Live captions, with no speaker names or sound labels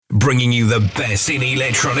bringing you the best in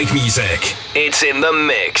electronic music. It's In The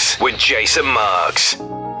Mix with Jason Marks.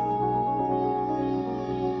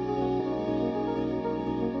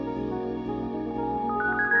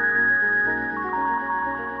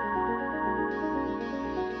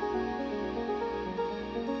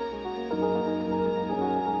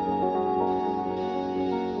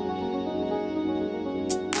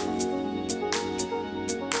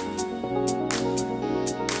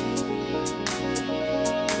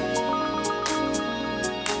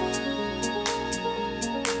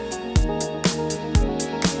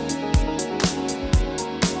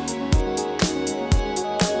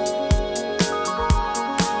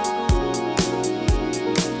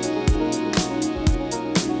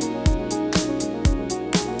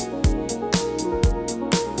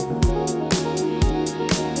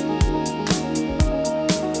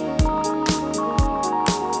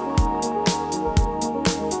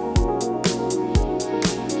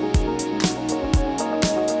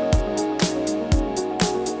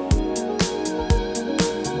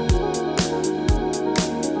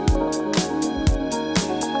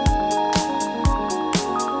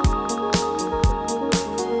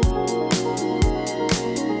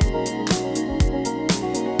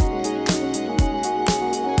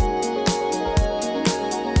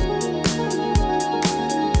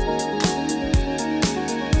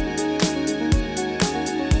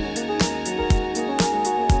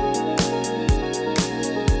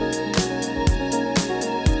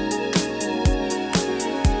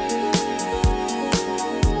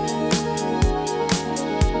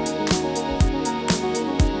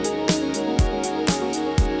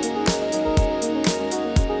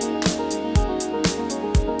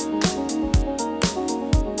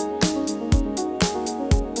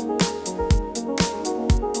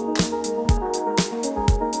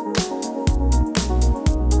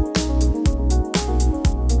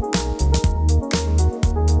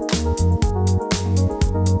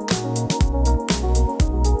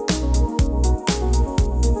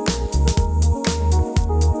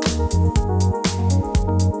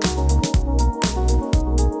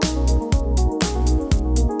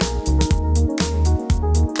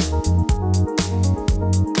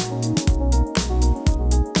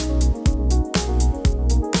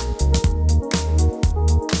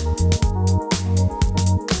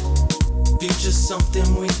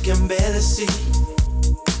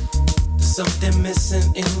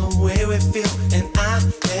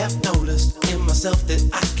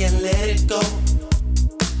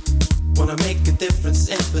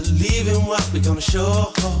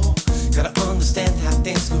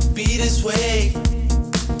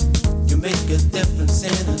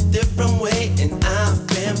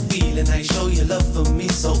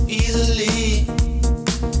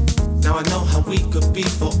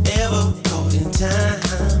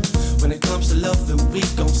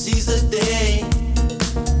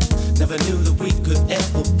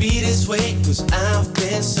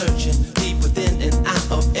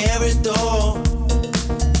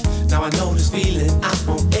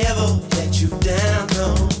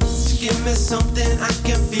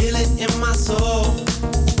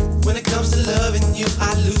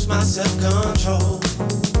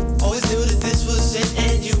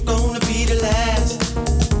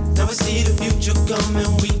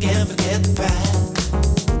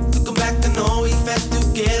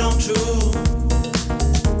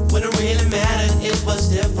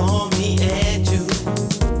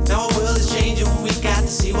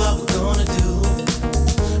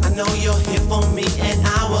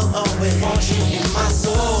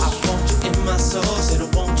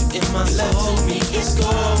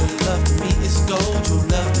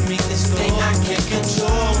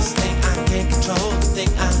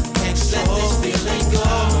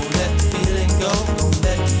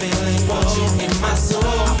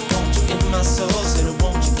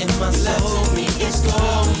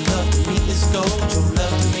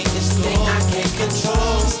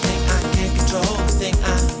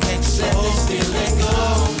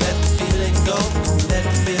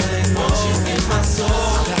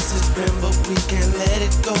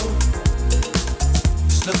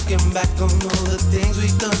 Back on all the things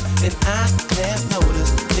we've done, and I have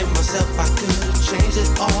noticed in myself I could have changed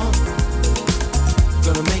it all.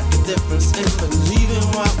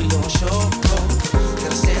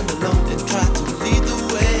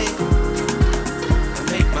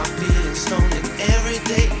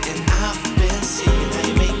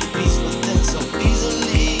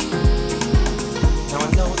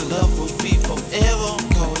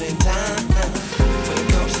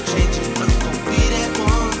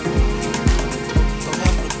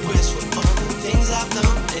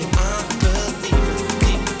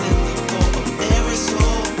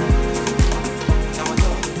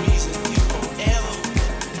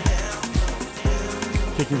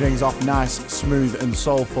 us off nice, smooth and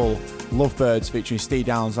soulful. Lovebirds featuring Steve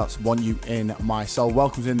Downs, that's Want You In My Soul.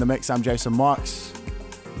 Welcome to In The Mix, I'm Jason Marks.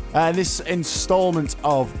 This installment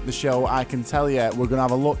of the show, I can tell you, we're going to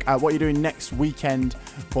have a look at what you're doing next weekend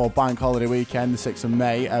for Bank Holiday Weekend, the 6th of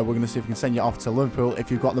May. We're going to see if we can send you off to Liverpool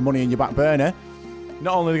if you've got the money in your back burner.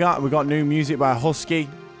 Not only that, we've got new music by Husky,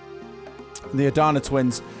 the Adana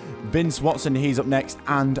Twins, Vince Watson, he's up next,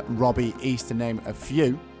 and Robbie East, to name a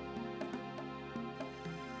few.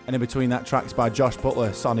 And in between that, tracks by Josh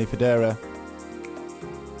Butler, Sonny Federa,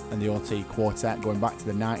 and the OT Quartet, going back to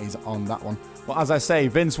the 90s on that one. But as I say,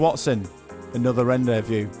 Vince Watson, another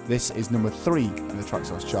rendezvous. This is number 3 in the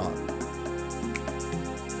Traxsource chart.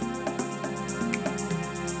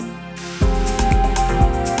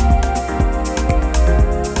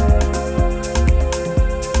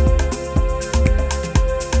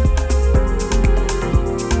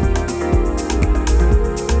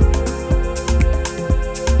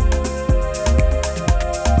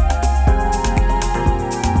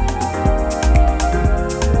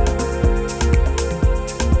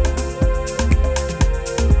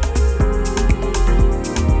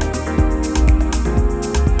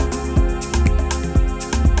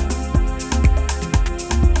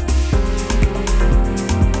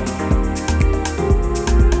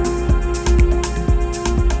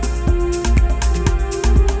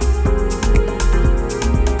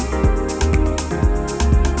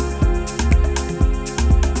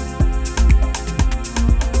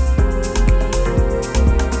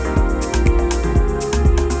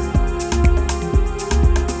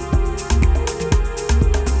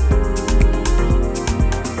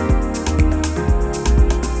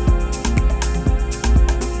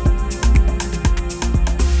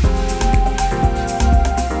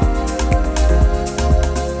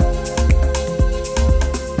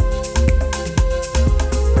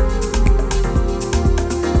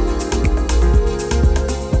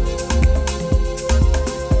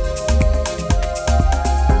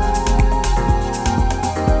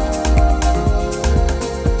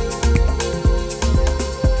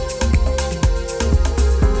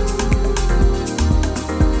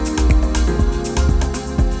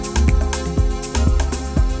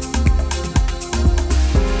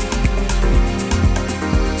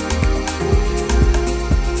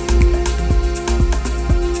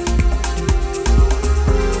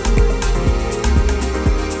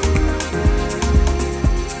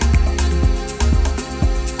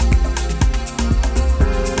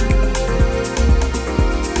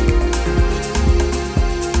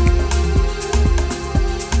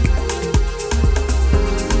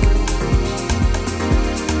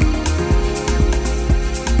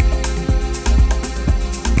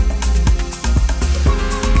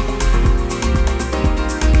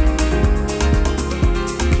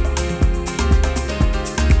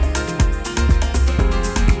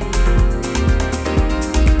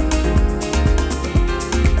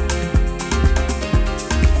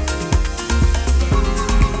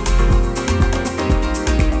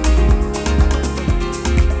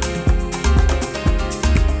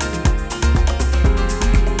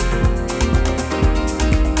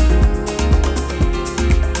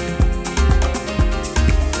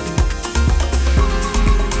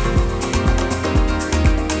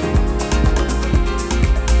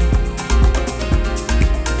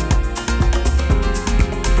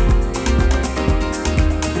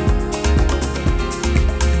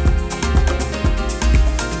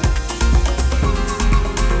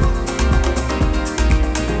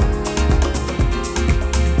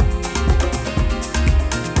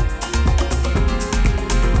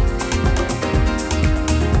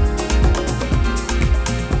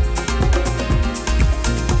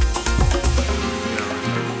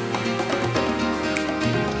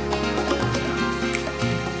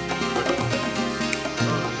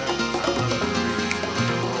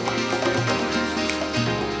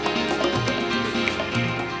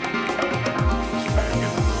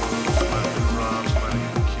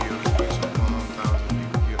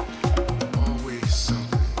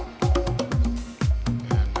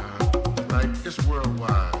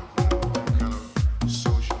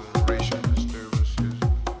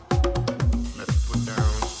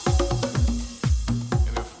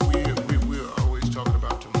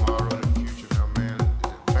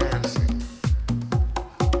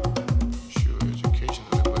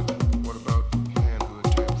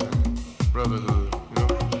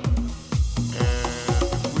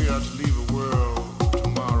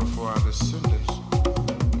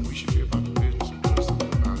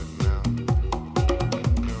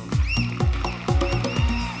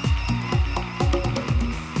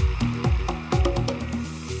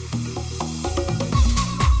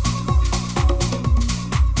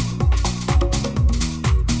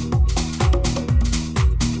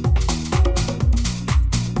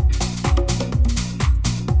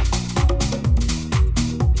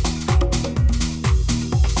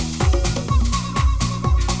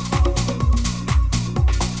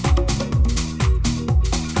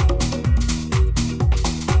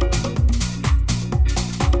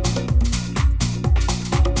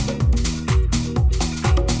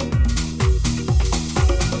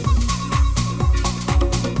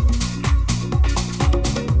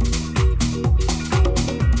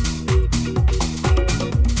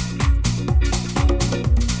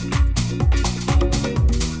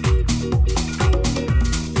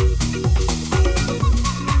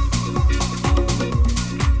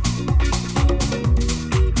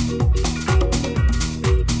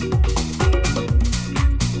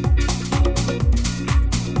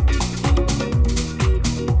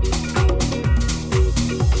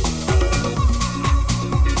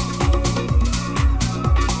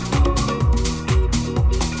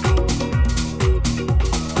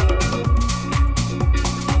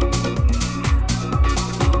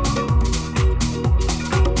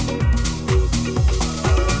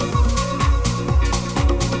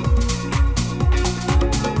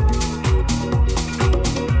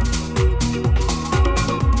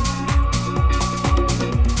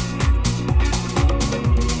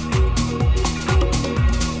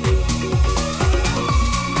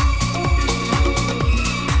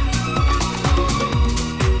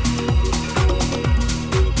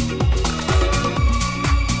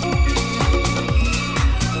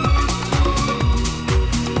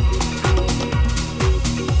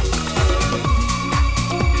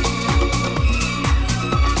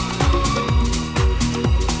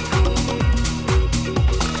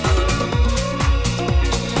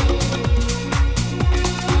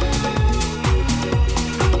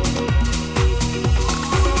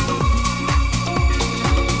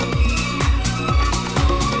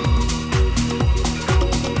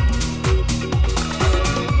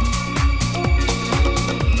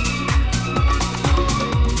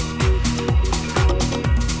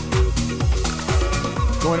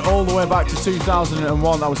 the way back to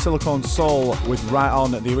 2001. That was Silicone Soul with Right On,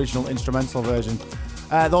 the original instrumental version.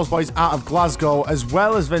 Those boys out of Glasgow, as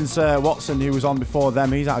well as Vince Watson, who was on before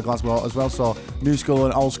them. He's out of Glasgow as well, so new school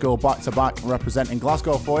and old school back to back, representing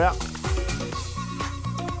Glasgow for you.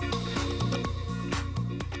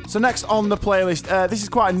 So next on the playlist, this is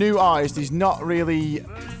quite a new artist. He's not really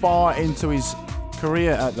far into his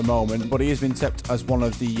career at the moment, but he has been tipped as one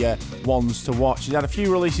of the ones to watch. He's had a few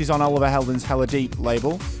releases on Oliver Heldens' Hella Deep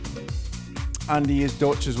label, and he is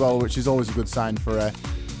Dutch as well, which is always a good sign for a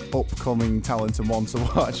upcoming talent and one to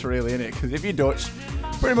watch, really, isn't it? Because if you're Dutch,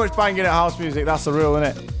 pretty much banging at house music, that's the rule,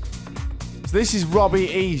 isn't it? So this is Robbie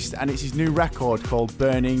East, and it's his new record called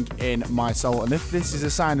Burning in My Soul. And if this is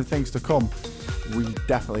a sign of things to come, we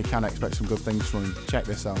definitely can expect some good things from him. Check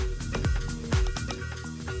this out.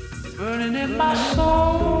 Burning in my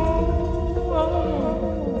soul,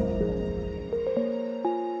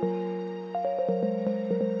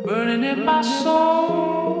 burning in my soul,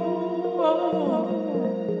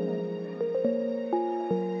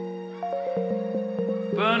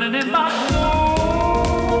 burning in my soul,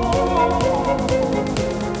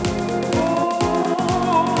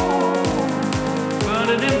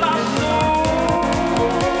 burning in my soul,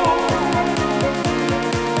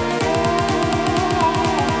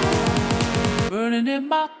 burning in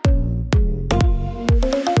my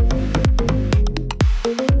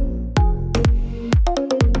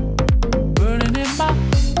burning in my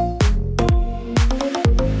soul,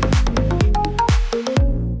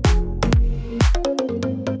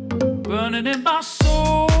 burning in my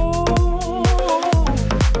soul,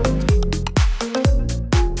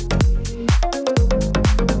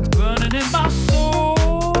 burning in my soul.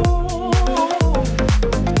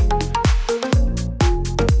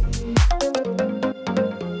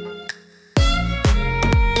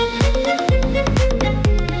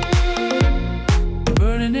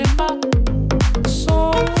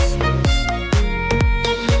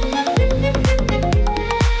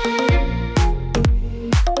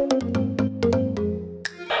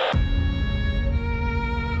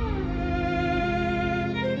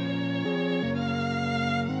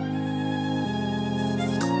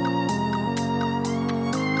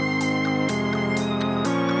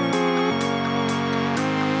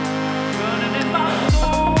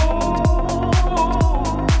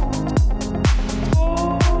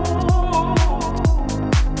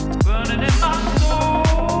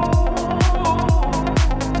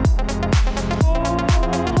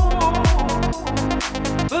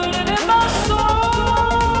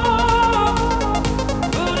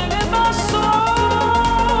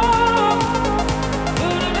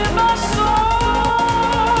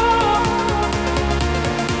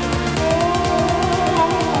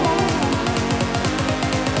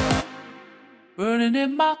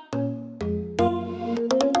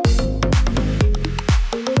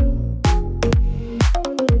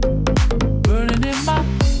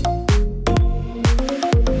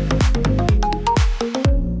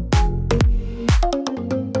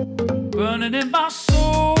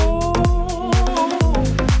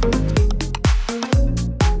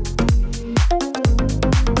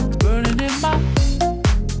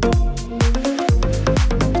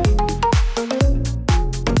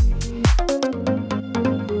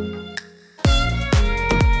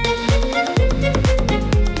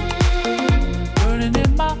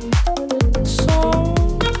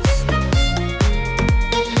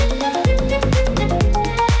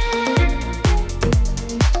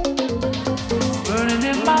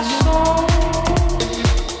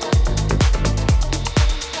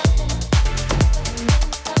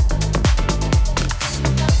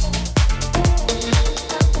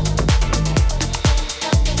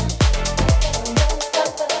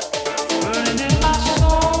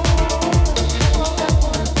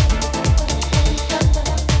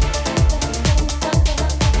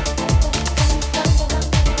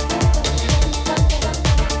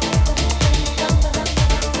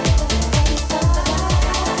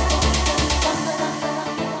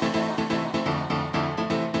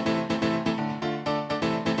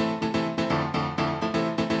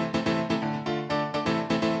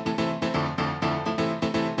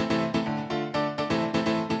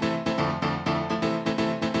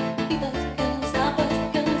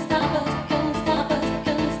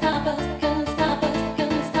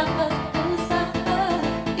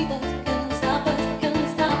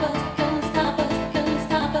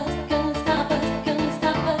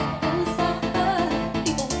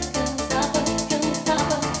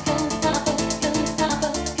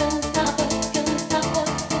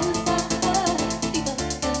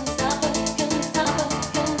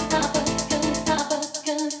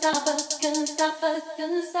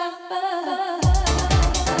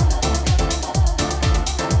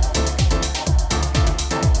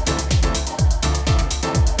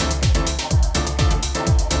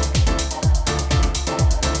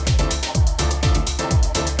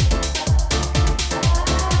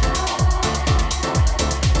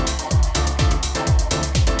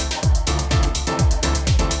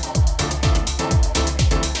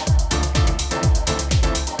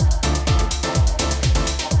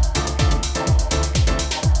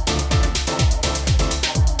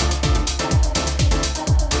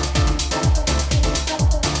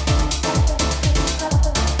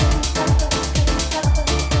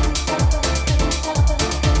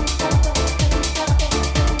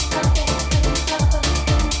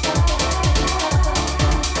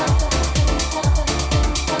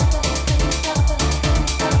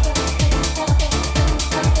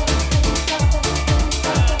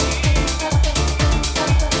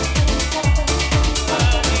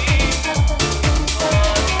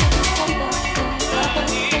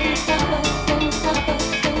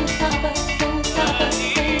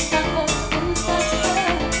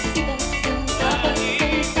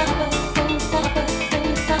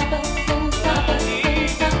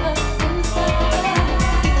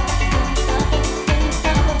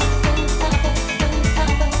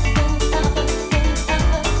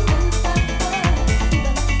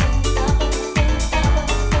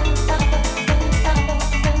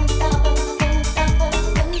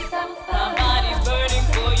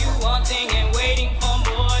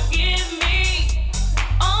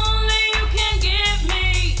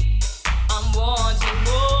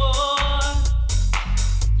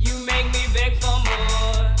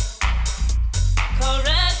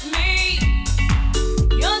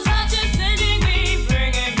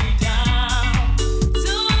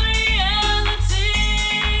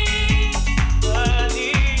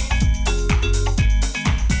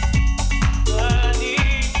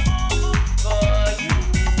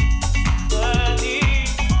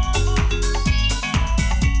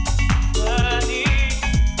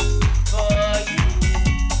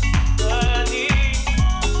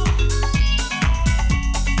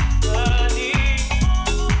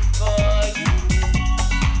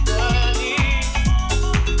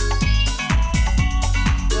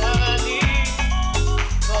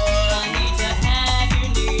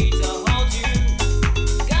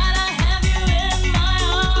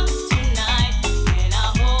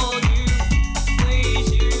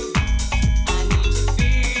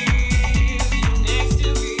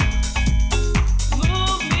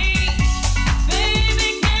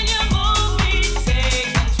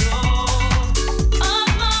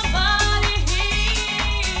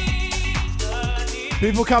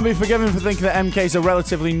 People can be forgiven for thinking that MK is a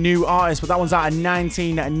relatively new artist, but that one's out in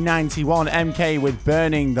 1991. MK with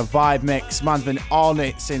Burning, the Vibe Mix. Man's been on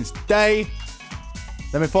it since day.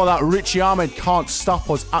 Then before that, Richie Ahmed, Can't Stop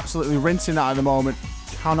Us. Absolutely rinsing that at the moment.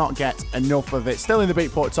 Cannot get enough of it. Still in the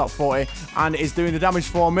Beatport Top 40 and is doing the damage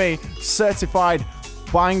for me. Certified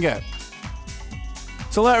banger.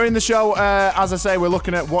 So later in the show, as I say, we're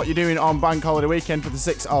looking at what you're doing on Bank Holiday Weekend for the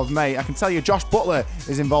 6th of May. I can tell you Josh Butler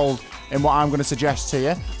is involved in what I'm going to suggest to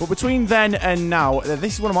you. But between then and now,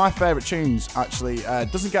 this is one of my favourite tunes, actually.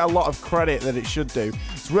 Doesn't get a lot of credit that it should do.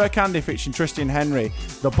 It's Rare Candy featuring Tristan Henry.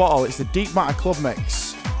 The Bottle, it's the Deep Matter Club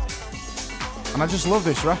Mix. And I just love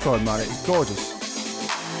this record, man. It's gorgeous.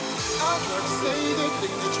 I try to say that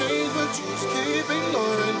things have changed, but you just keep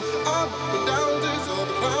ignoring. I'm up and down, there's all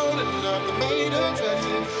the clown, and I'm the main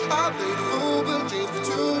attraction. I played fool, but dreams for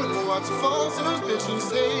two, and watch the false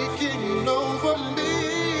suspicions taking over me.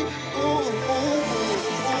 Ooh, ooh, ooh,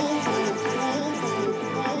 ooh,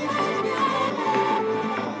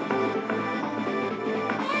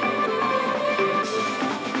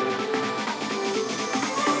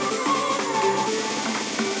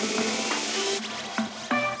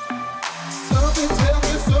 something tell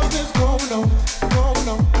me something's going on, going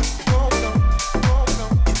on, going on, going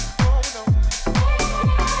on, going on.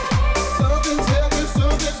 Something tell me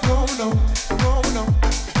something's going on, going on,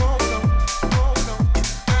 going on, going on.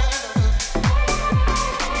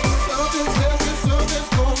 Something tell me something's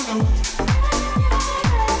going on,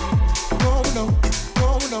 going on,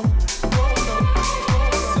 going on, going on.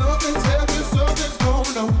 Something tell me something's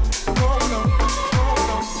going on, going on, going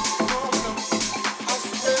on, going on. I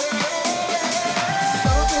swear.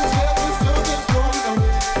 Something tell me something's going on.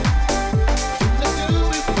 Can I do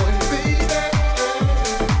it for you, baby?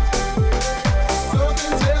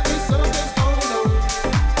 Something tell me something's going on.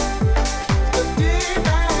 But did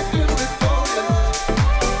I do it for you?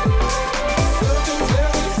 Something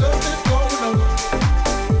tell me something's going on.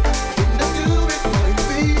 Can I do it for you,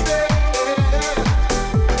 baby?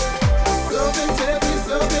 Something tell me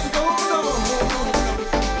something's going on.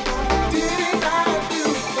 Did I do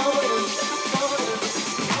it for you?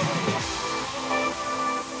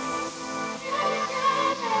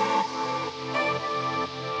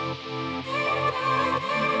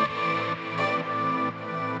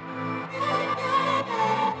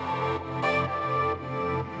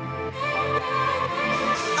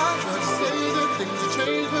 I try to say that things have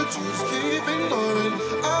changed, but you just keep ignoring.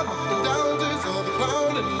 I'm up and down, there's all the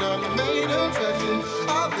clown, and I'm the main attraction. I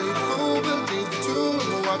played the fool, built dreams for two,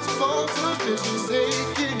 and watch the false suspicions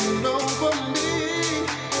taking over me.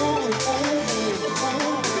 Ooh, ooh, ooh, ooh,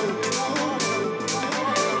 ooh.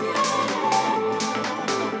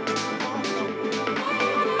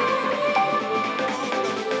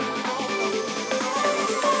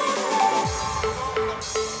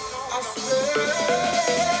 I swear.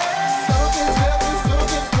 Something tell me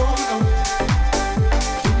something's going on.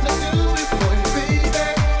 Can I do it for you, baby?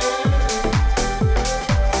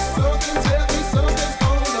 Something tell me something's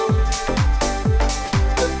going on.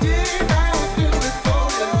 But did I do it for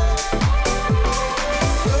you?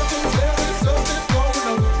 Something tell me something's going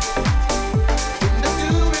on. Can I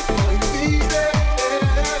do it for you, baby?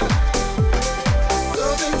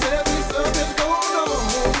 Something tell me something's going on.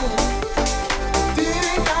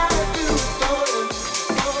 Did I do it for you?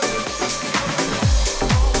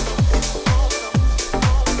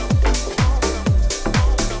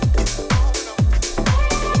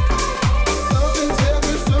 Something tell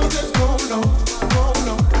me something's going on, going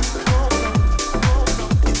on, going on.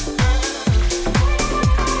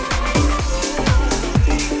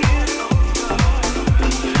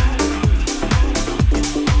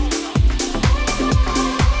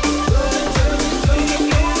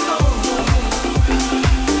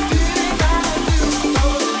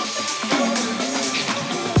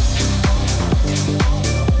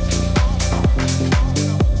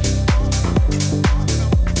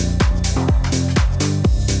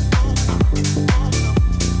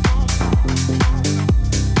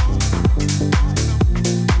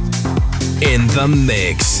 In the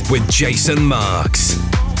mix with Jason Marks.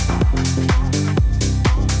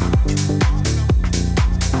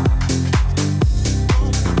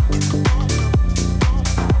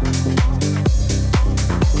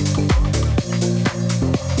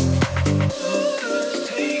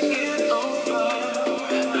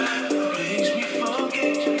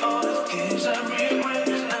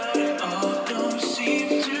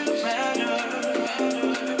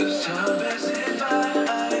 Time passes by,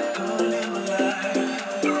 I ain't gonna live my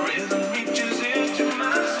life. The rhythm reaches into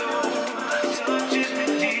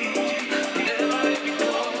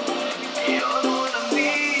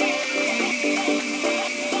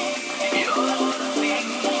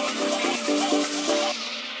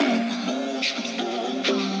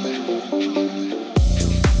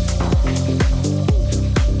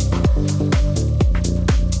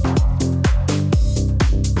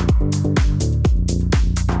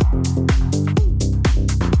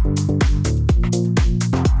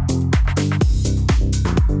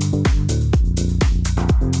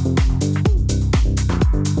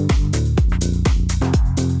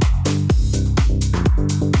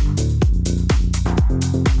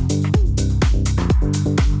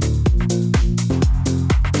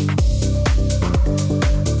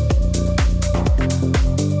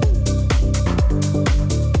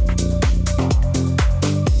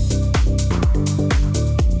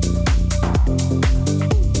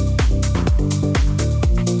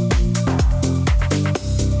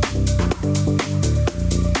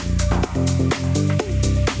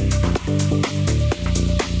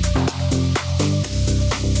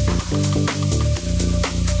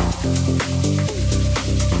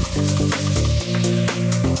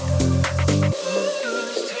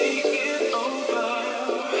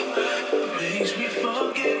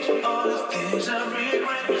all the things I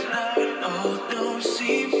regret now, it all don't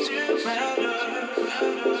seem to matter.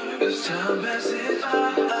 As time passes by,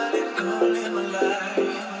 I let go in my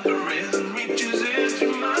life. The rhythm reaches into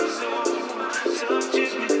my soul,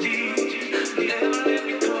 touches me deep, never let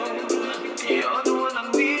me go. You're the one I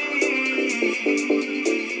need.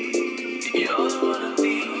 You're the one I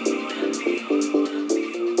need.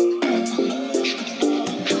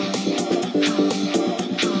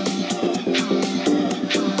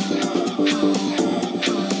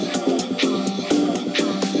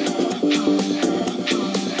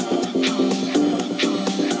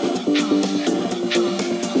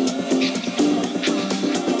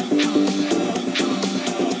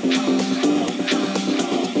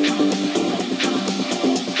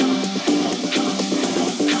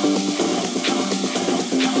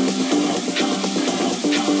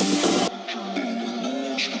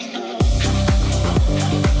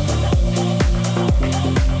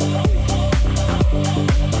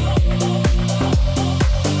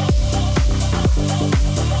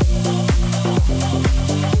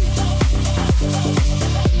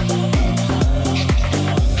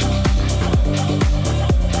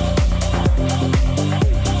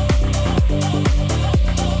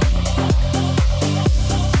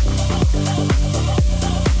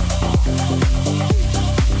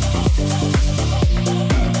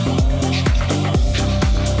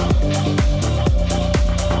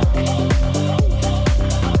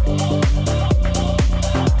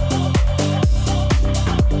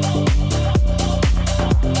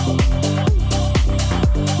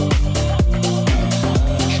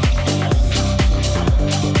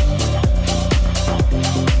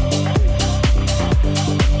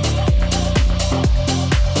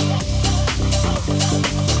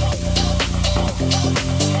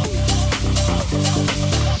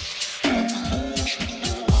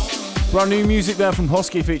 Brand new music there from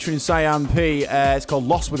Husky featuring Cyan P. It's called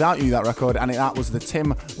Lost Without You, that record, and that was the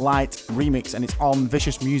Tim Light remix, and it's on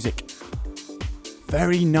Vicious Music.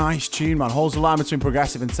 Very nice tune, man. Holds the line between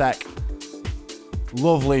progressive and tech.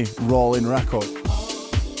 Lovely rolling record.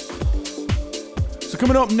 So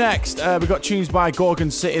coming up next, we've got tunes by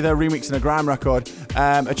Gorgon City. They're remixing a grime record.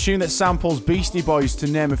 A tune that samples Beastie Boys, to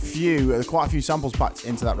name a few. There are quite a few samples packed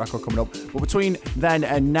into that record coming up. But between then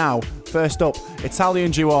and now, first up,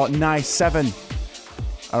 Italian duo Nice 7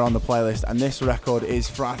 are on the playlist. And this record is,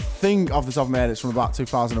 for I think off the top of my head, it's from about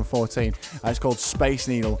 2014. It's called Space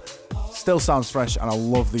Needle. Still sounds fresh, and I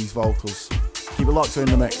love these vocals. Keep it locked in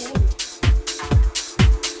the mix.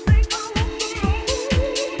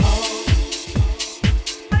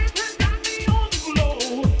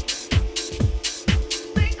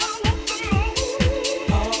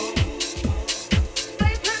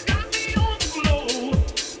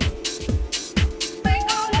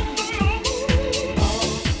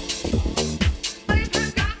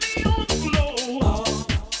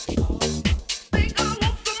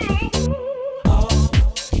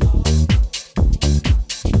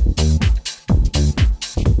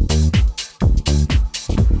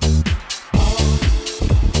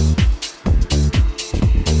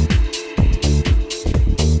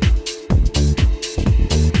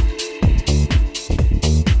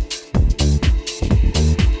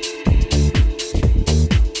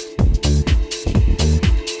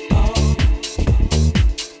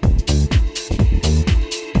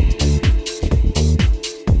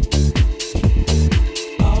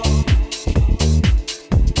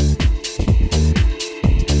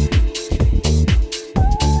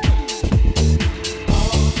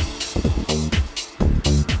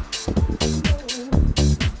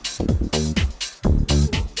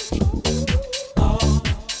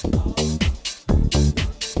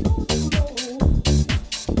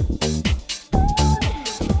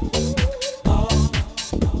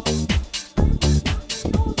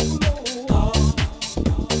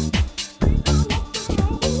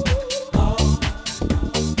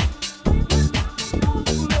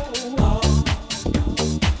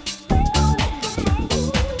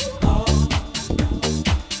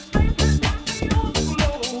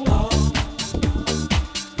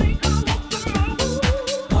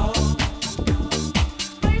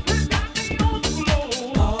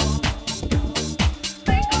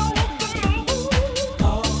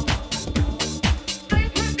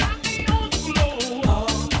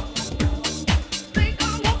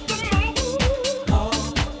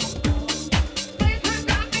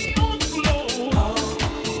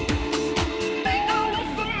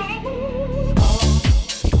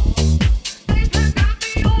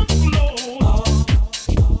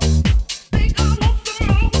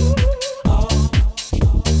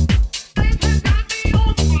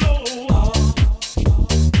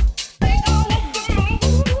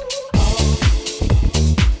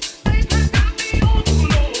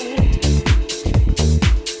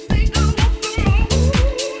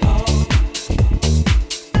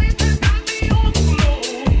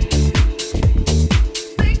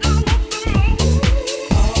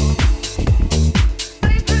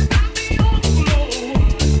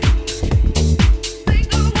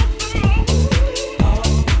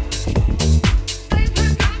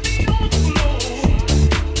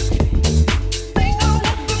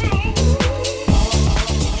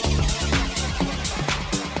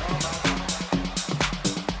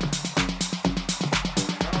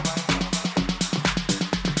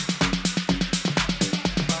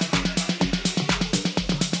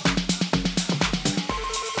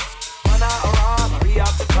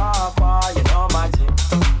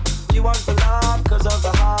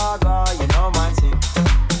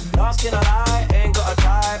 skin a lie, ain't got a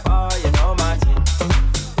type, oh, you know my thing.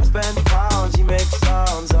 I spend pounds, you make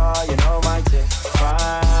sounds, oh, you know my thing.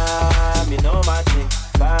 Fam, you know my thing.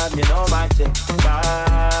 Fam, you know my thing.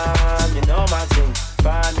 Fam, you know my thing.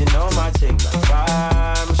 Fam, you know my thing. Like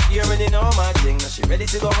fam, she already know my thing. Now she ready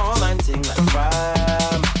to go home and ting. Like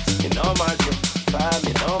fam, you know my thing. Fam,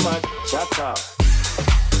 you know my shut up.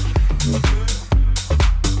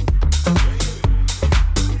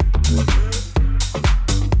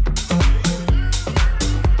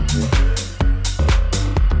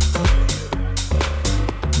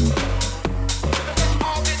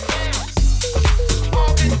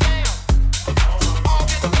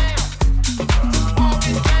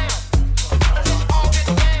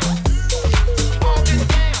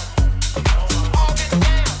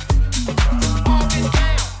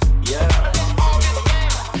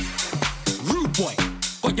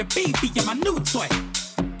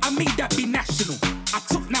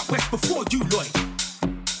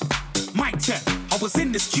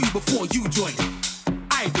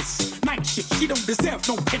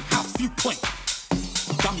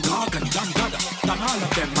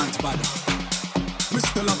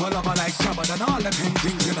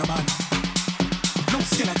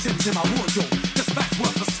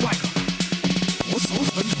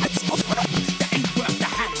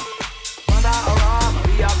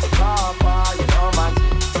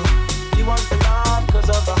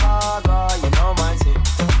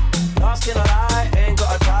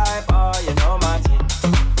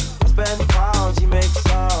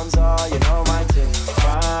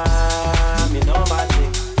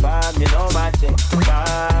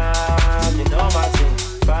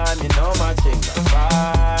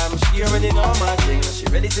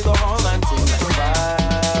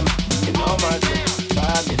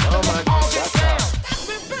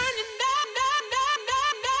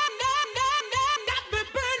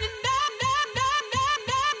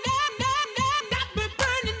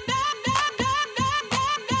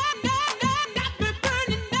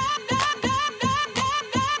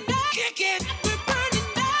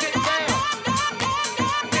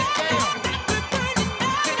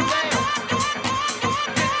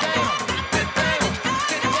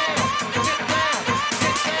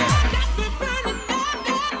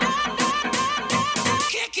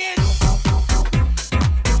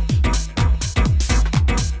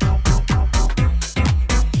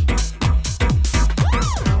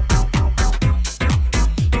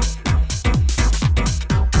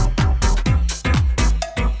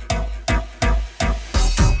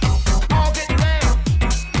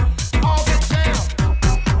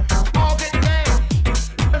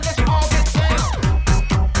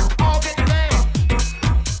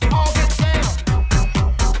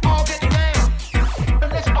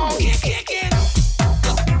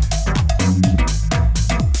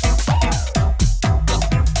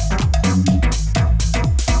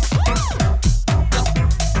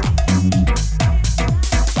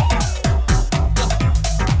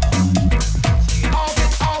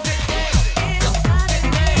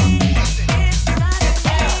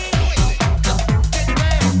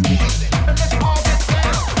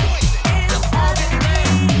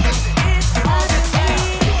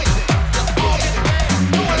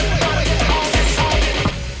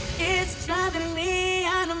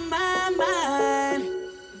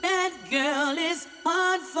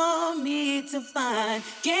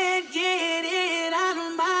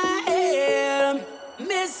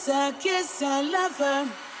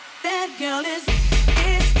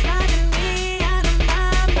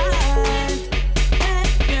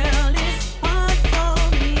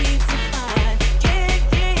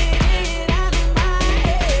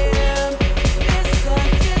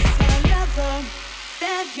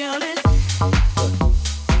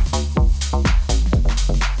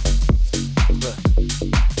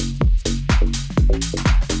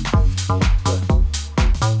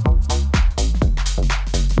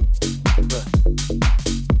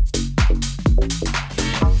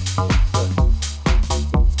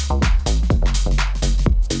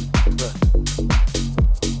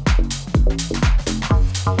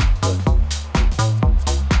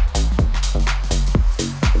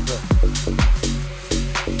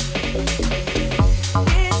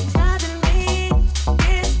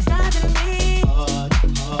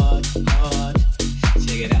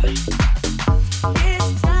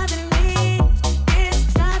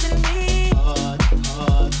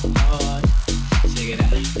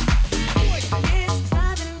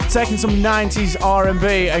 Taking some 90s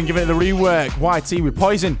R&B and giving it the rework. YT with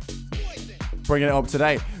Poison. Bringing it up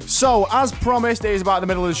today. So, as promised, it is about the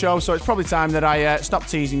middle of the show, so it's probably time that I stop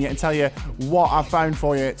teasing you and tell you what I've found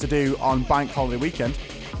for you to do on Bank Holiday weekend.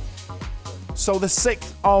 So the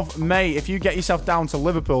 6th of May, if you get yourself down to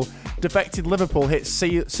Liverpool, Defected Liverpool hits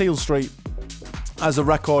Seal Street as a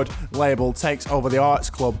record label takes over the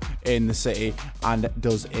Arts Club in the city and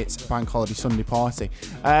does its Bank Holiday Sunday party.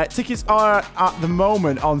 Tickets are at the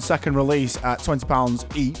moment on second release at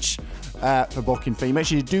 £20 each for booking fee. Make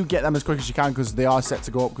sure you do get them as quick as you can because they are set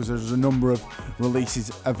to go up because there's a number of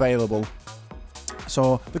releases available.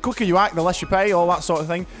 So the quicker you act, the less you pay, all that sort of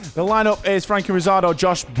thing. The lineup is Frankie Rizzardo,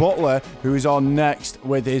 Josh Butler, who is on next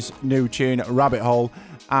with his new tune, Rabbit Hole,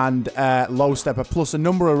 and Low Stepper, plus a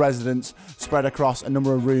number of residents spread across a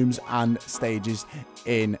number of rooms and stages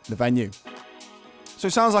in the venue. So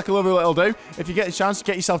it sounds like a lovely little do. If you get a chance to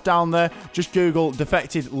get yourself down there, just Google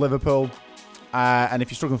Defected Liverpool. And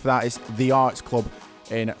if you're struggling for that, it's The Arts Club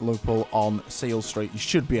in Liverpool on Seal Street. You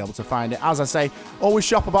should be able to find it. As I say, always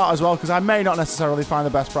shop about as well, because I may not necessarily find the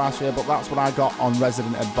best price here, but that's what I got on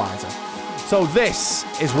Resident Advisor. So this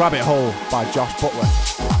is Rabbit Hole by Josh Butler.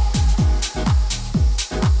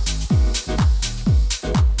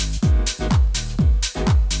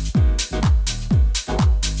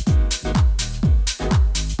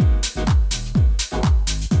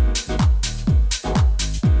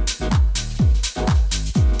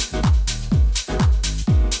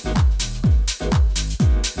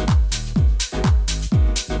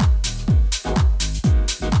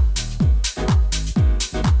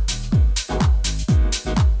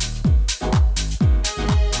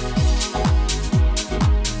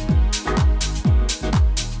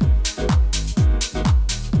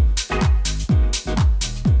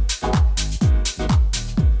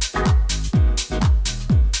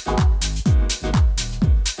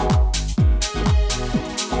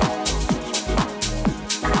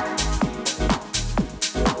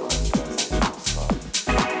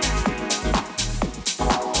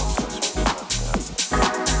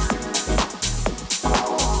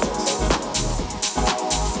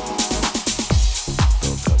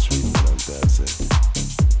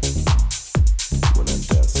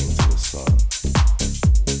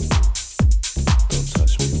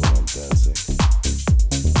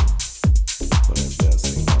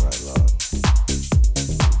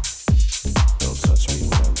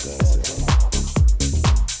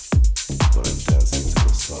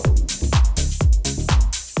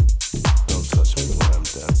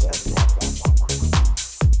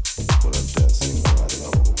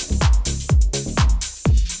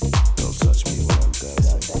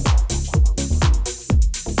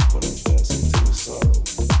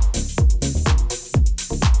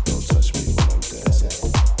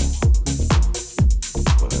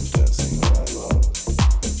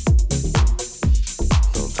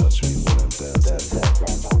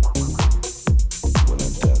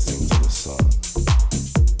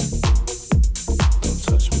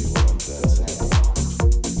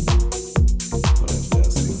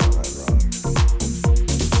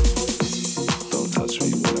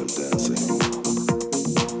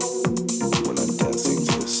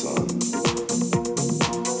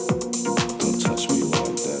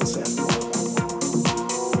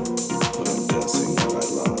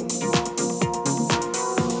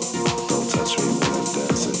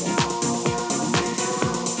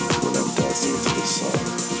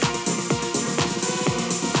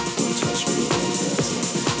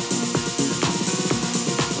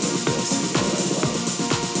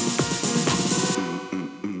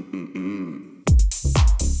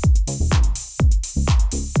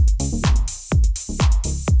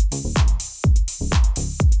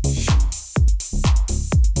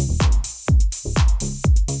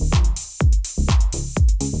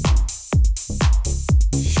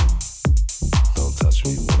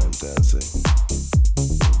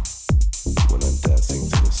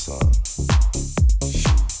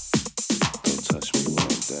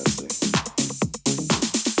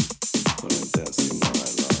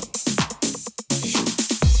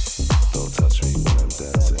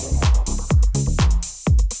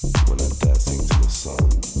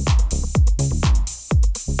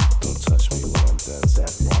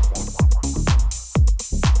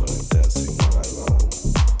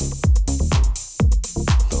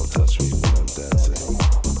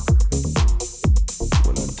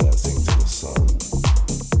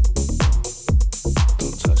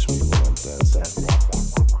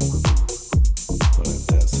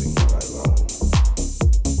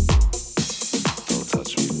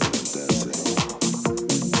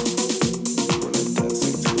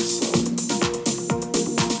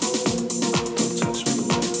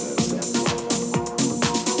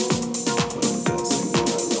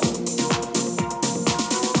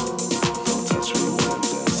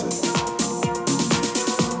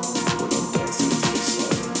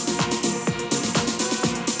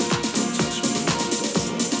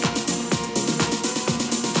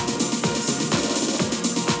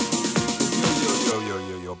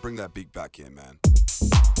 that beat back in, man.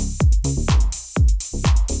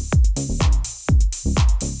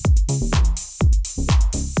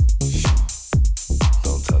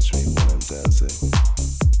 Don't touch me when I'm dancing.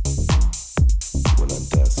 When I'm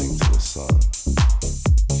dancing to the song.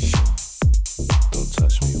 Don't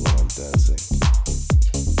touch me when I'm dancing.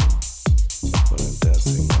 When I'm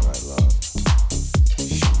dancing all night long.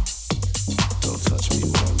 Don't touch me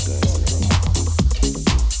when I'm dancing.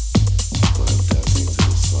 When I'm dancing to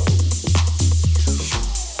the song.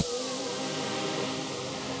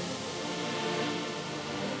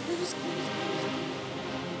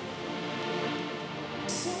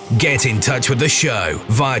 Get in touch with the show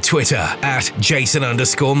via Twitter at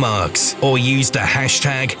Jason_Marks or use the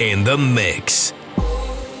hashtag in the mix.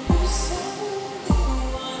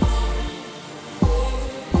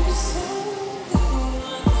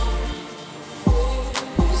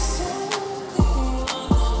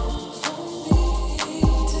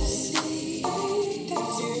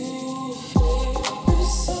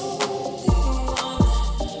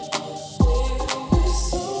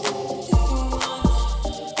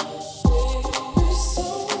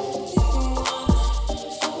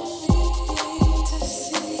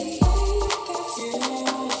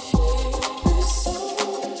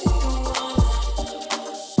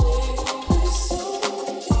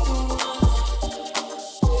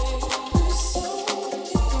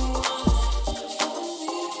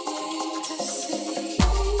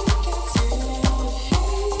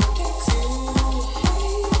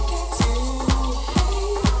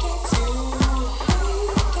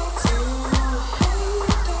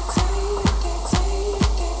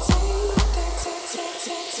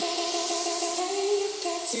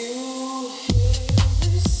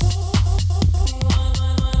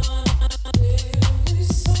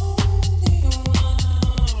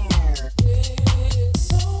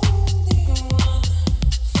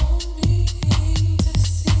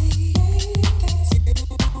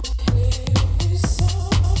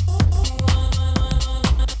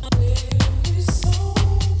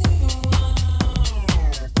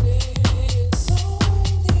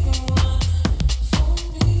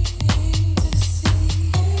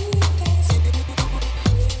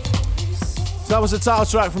 That was the title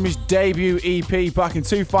track from his debut EP back in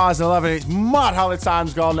 2011. It's mad how the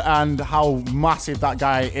time's gone and how massive that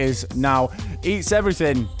guy is now. Eats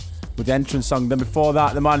Everything with the entrance song. Then before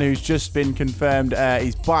that, the man who's just been confirmed,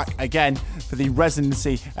 he's back again for the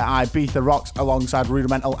residency at Ibiza Rocks alongside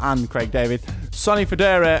Rudimental and Craig David. Sonny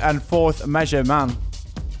Fodera and Fourth Measure Men,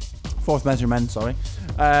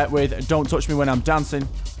 with Don't Touch Me When I'm Dancing.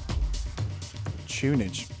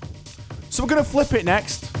 Tunage. So we're going to flip it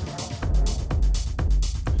next.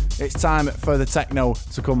 It's time for the techno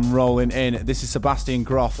to come rolling in. This is Sebastian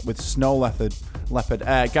Groth with Snow Leopard.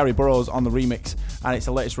 Gary Burrows on the remix, and it's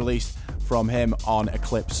the latest release from him on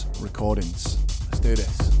Eclipse Recordings. Let's do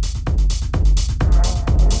this.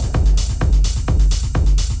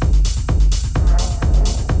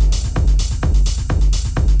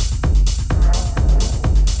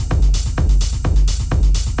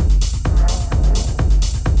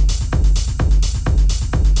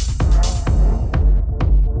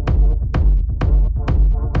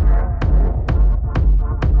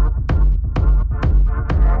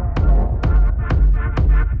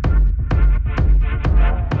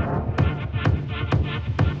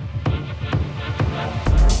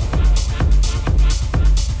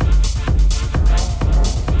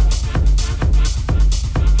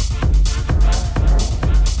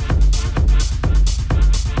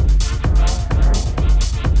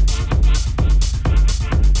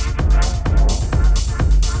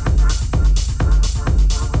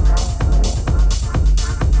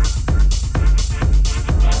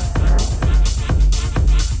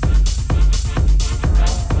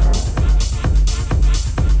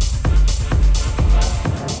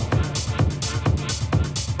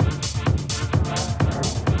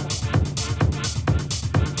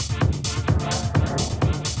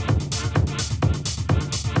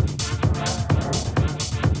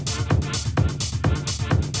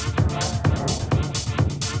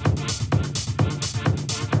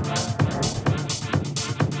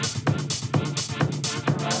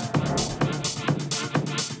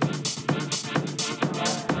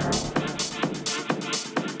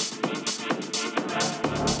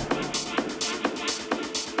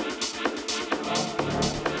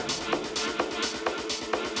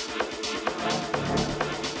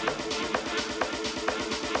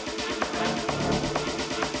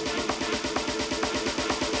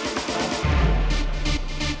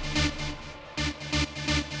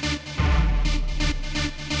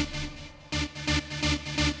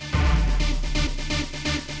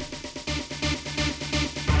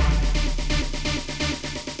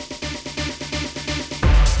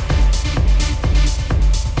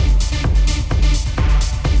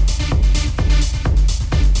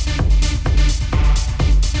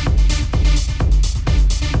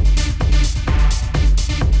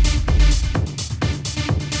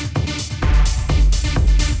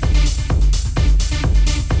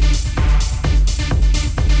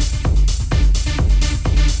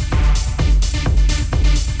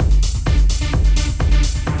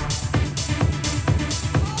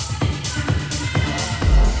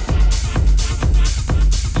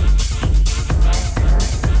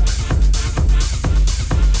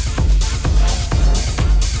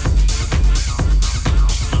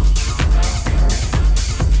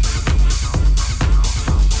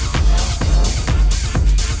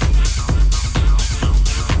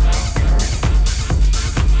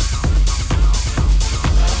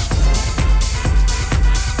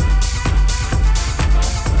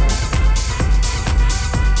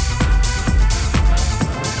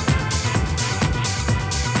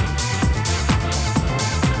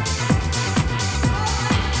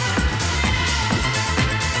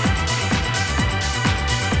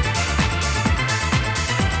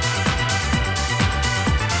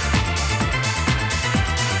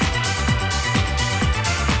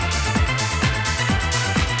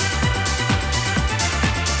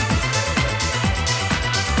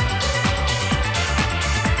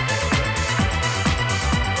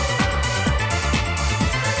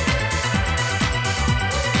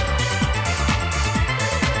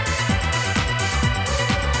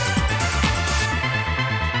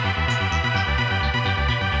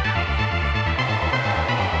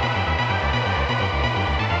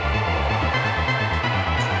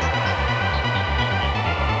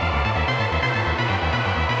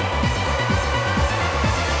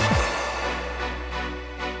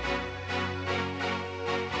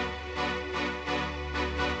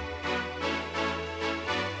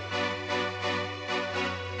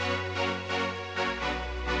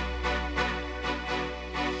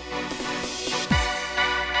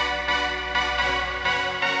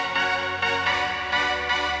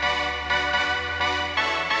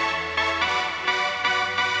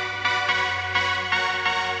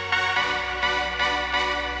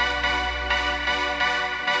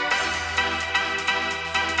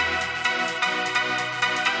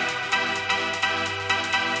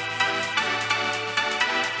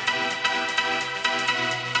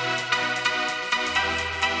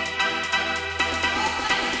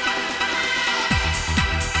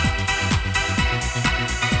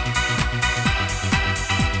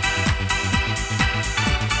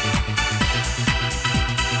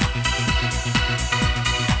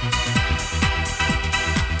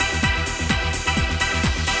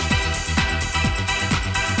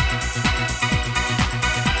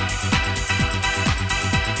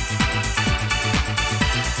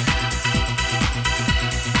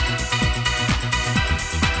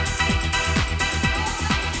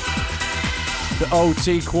 The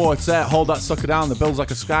OT Quartet, Hold That Sucker Down, the Builds Like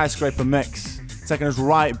a Skyscraper mix. Taking us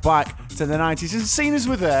right back to the 90s. And seeing as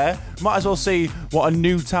we're there, might as well see what a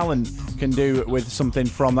new talent can do with something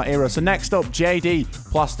from that era. So next up, JD,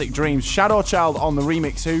 Plastic Dreams. Shadow Child on the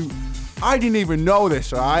remix, who I didn't even know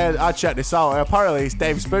this, right? I checked this out. Apparently it's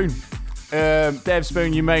Dave Spoon. Dave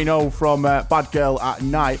Spoon, you may know from Bad Girl at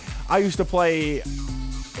Night. I used to play,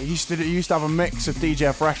 he used to have a mix of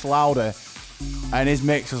DJ Fresh Louder, and his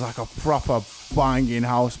mix was like a proper banging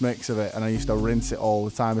house mix of it, and I used to rinse it all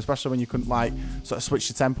the time, especially when you couldn't like sort of switch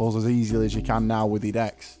the tempos as easily as you can now with the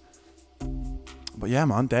decks. But yeah,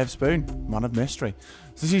 man, Dave Spoon, man of mystery.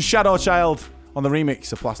 So this is Shadow Child on the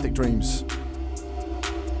remix of Plastic Dreams.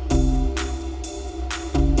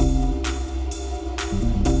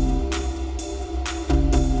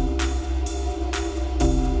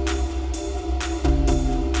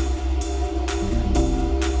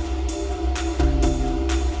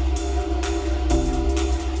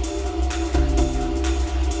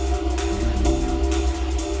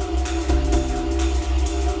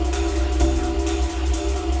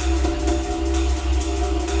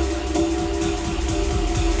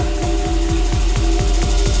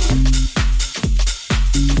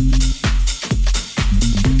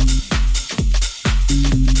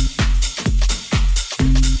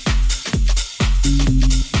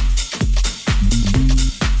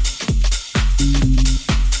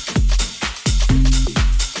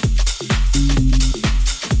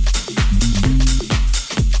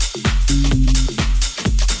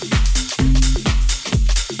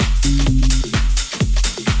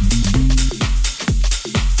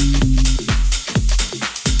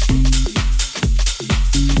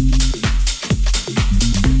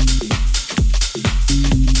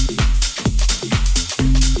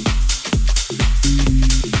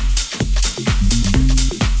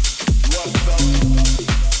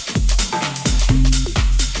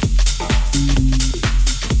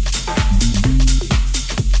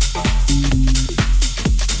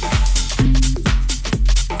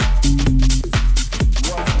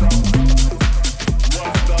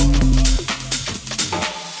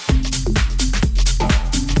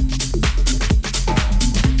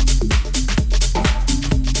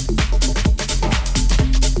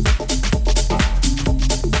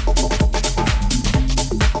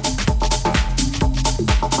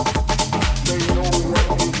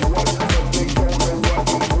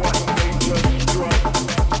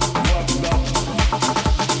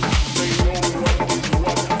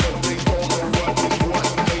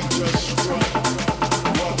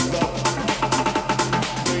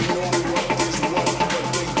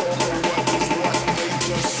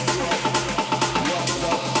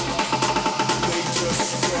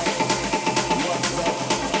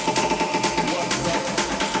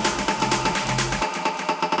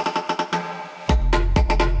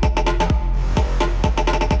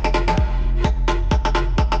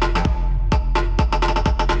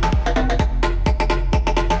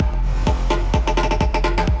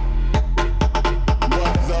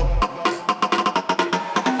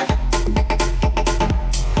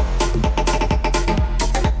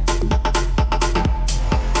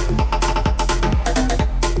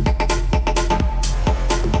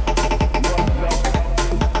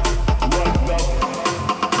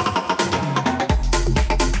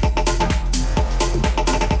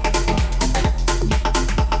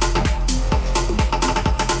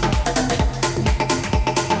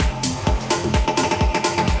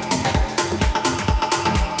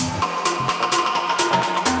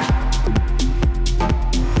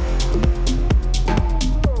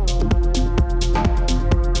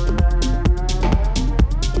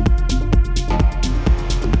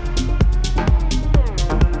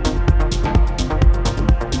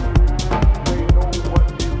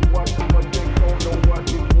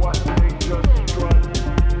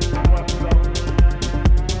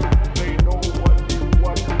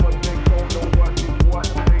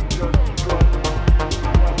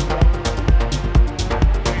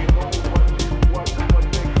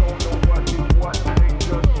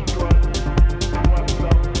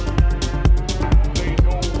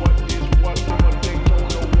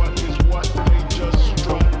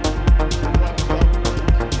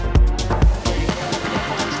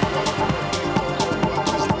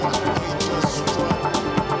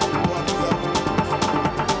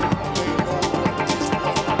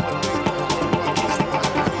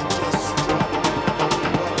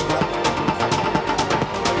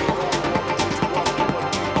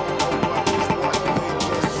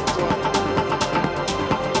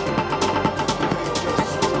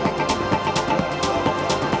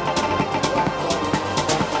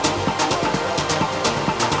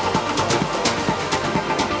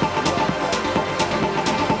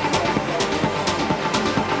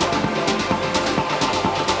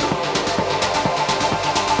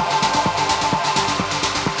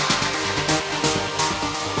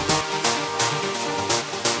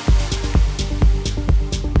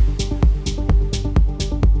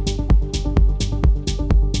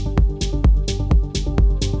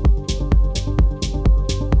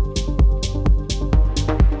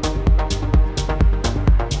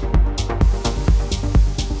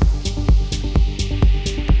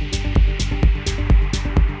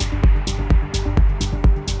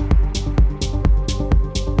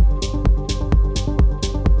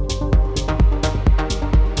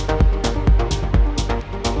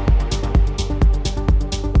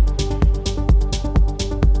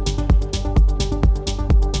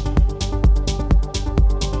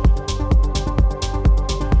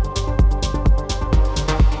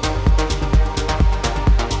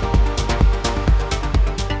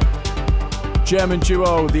 German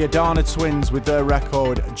duo, the Adana Twins, with their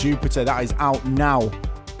record Jupiter. That is out now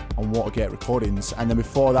on Watergate Recordings. And then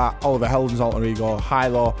before that, Oliver Heldens' alter ego,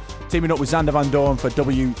 Hilo, teaming up with Xander Van Dorn for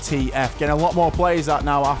WTF. Getting a lot more plays that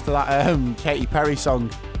now after that Katy Perry song.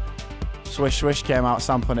 Swish Swish came out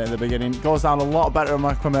sampling it at the beginning. Goes down a lot better on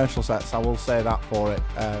my commercial sets, I will say that for it.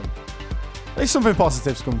 There's something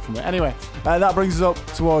positive's coming from it. Anyway, that brings us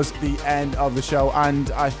up towards the end of the show, and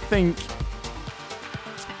I think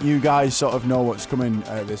you guys sort of know what's coming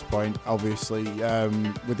at this point, obviously,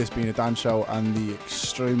 with this being a dance show and the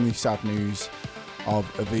extremely sad news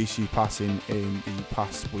of Avicii passing in the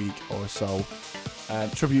past week or so.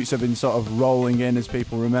 Tributes have been sort of rolling in as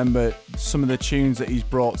people remember some of the tunes that he's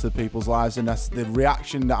brought to people's lives, and that's the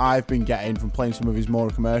reaction that I've been getting from playing some of his more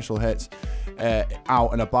commercial hits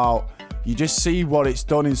out and about. You just see what it's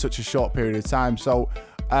done in such a short period of time. So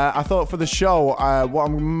I thought for the show, what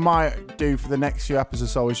I might do for the next few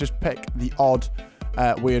episodes or so is just pick the odd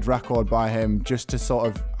weird record by him, just to sort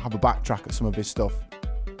of have a backtrack at some of his stuff.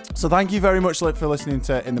 So thank you very much for listening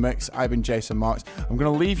to In The Mix. I've been Jason Marks. I'm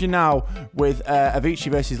going to leave you now with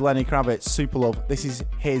Avicii versus Lenny Kravitz, Super Love. This is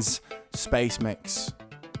his Space Mix.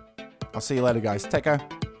 I'll see you later, guys. Take care.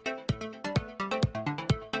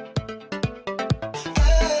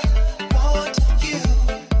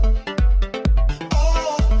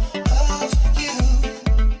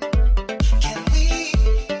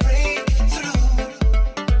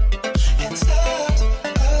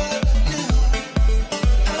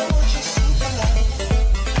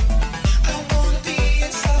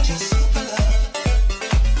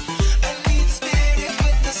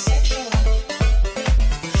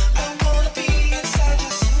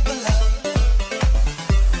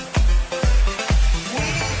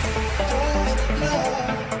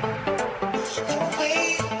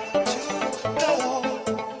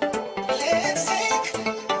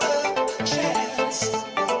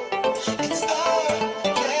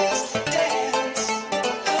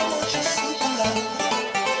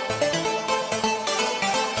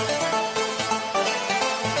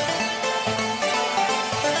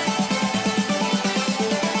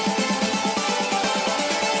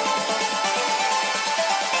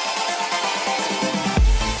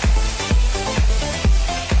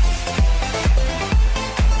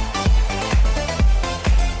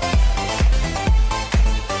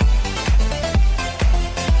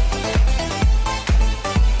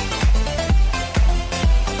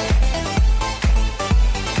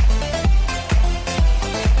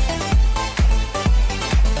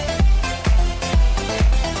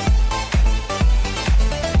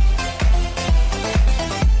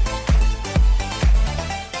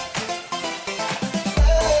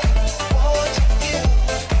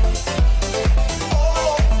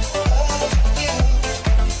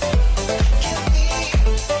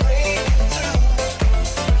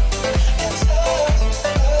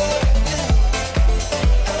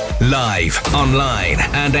 Live, online,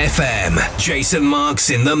 and FM. Jason Marks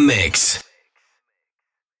in the mix.